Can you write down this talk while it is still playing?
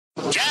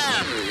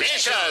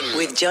Mission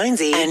with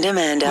Jonesy and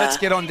Amanda. Let's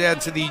get on down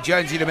to the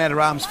Jonesy and Amanda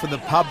Arms for the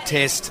pub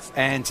test.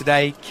 And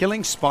today,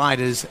 killing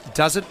spiders,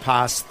 does it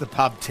pass the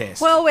pub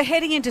test? Well, we're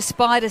heading into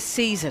spider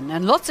season,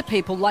 and lots of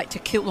people like to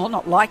kill, or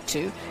not like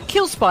to,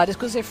 kill spiders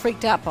because they're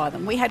freaked out by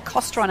them. We had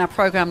Costa on our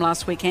program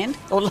last week,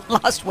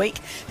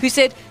 who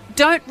said,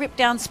 don't rip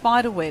down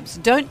spider webs,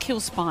 don't kill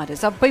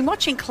spiders. I've been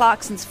watching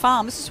Clarkson's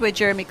farm. This is where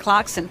Jeremy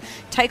Clarkson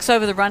takes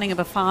over the running of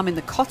a farm in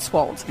the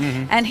Cotswolds.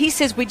 And he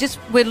says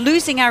we're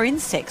losing our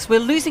insects, we're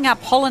losing our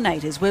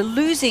pollinators, we're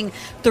losing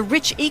the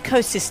rich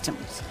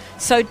ecosystems.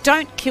 So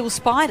don't kill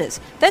spiders.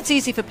 That's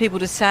easy for people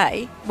to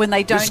say when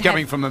they don't. This is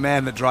coming from a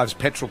man that drives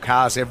petrol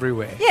cars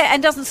everywhere. Yeah,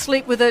 and doesn't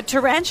sleep with a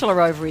tarantula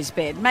over his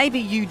bed. Maybe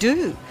you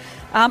do.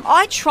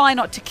 I try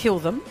not to kill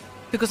them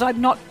because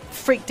I'm not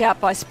freaked out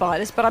by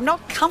spiders, but I'm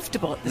not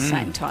comfortable at the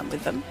same time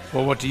with them.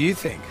 Well, what do you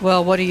think?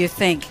 Well, what do you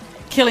think?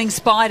 Killing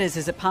spiders,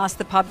 is it past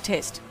the pub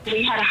test?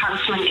 We had a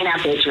huntsman in our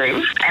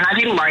bedroom, and I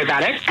didn't worry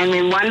about it. And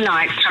then one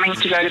night, coming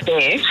to go to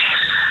bed,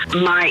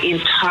 my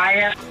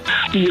entire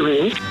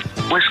ceiling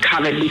was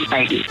covered with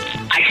babies.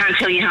 I can't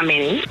tell you how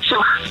many. So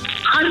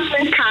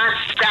huntsmen can't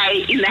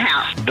stay in the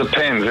house.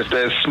 Depends. If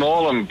they're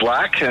small and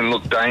black and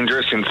look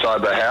dangerous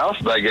inside the house,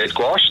 they get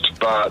squashed.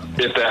 But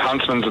if they're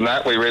huntsmen and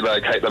that, we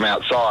relocate them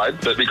outside.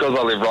 But because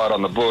I live right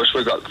on the bush,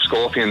 we've got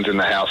scorpions in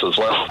the house as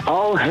well.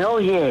 Oh, hell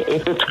yeah.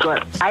 If it's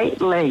got 8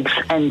 legs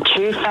and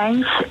 2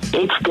 fangs,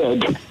 it's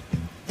dead.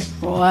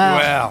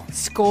 Wow.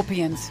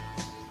 Scorpions.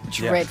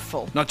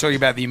 Dreadful. Not talking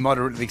about the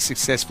moderately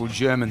successful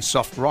German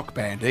soft rock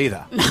band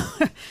either.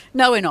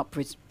 No, we're not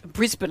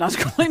Brisbane. I was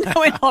calling. No,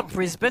 we're not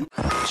Brisbane.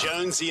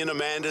 Jonesy and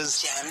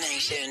Amanda's Jam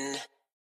Nation.